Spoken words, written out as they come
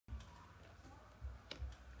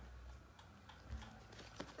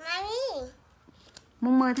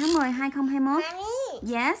Mùng 10 tháng 10, 2021. Mommy,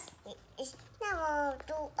 Yes. it's number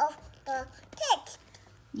 2 of the cat.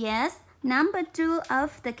 Yes. Number 2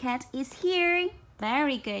 of the cat is here.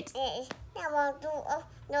 Very good. It's number 2 of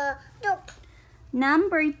the dog.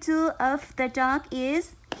 Number 2 of the dog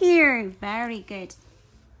is here. Very good.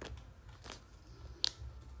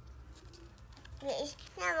 It's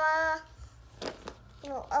number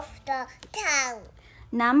 2 of the cow.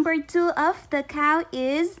 Number 2 of the cow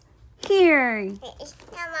is here. It's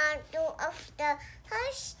number 2 of the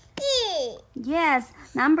horse. Here. Yes.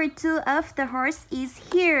 Number 2 of the horse is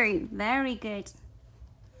here. Very good.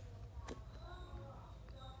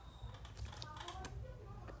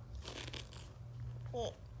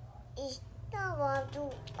 It's number 2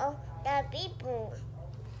 of the people.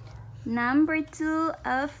 Number 2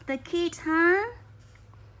 of the kids, huh?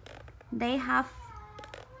 They have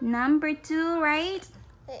number 2, right?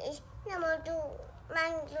 It's number 2.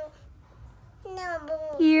 Number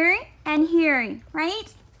Here and here,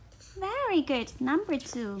 right? Very good. Number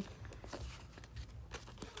 2.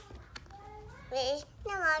 It's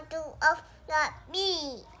number 2 of the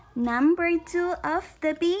bee. Number 2 of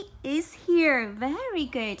the bee is here. Very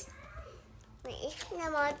good. It's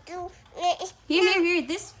number 2. It's Here.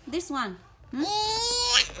 This one. Hmm?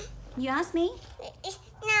 Yeah. You ask me? It's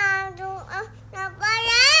number 2 of the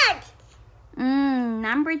parrot.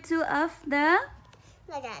 Number 2 of the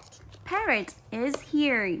parrot is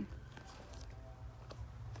here.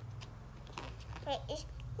 It's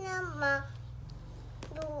number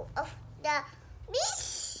 2 of the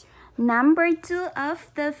fish. Number 2 of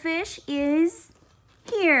the fish is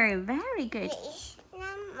here. Very good. It's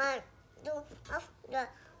number 2 of the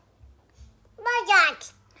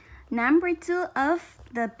budget. Number 2 of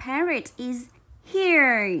the parrot is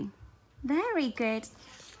here. Very good.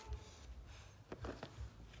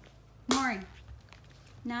 More.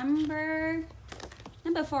 Number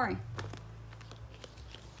 4.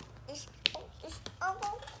 It's old. It's old.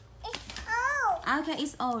 Okay,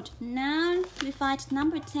 it's old. Now we find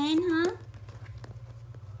number 10, huh?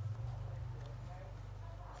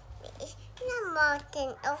 It's number 10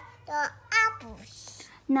 of the apples.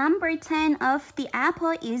 Number 10 of the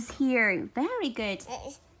apple is here. Very good.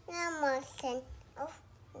 It's number 10 of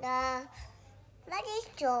the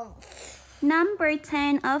vegetable. Number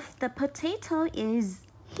 10 of the potato is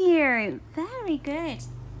here. Very good.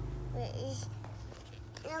 It's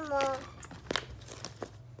number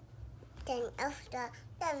 10 of the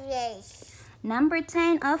berries. Number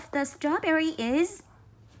 10 of the strawberry is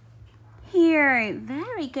here.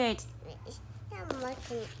 Very good. It's number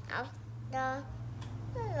 10 of the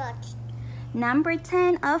carrot. Number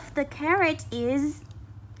 10 of the carrot is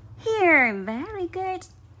here. Very good.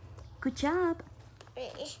 Good job.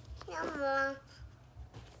 It's number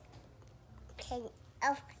 10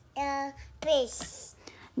 of the fish.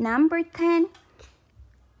 Number 10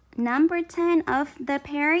 of the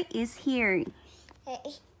pear is here.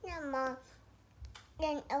 It's number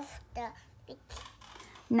 10 of the beet.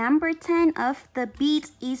 Number 10 of the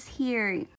beet is here.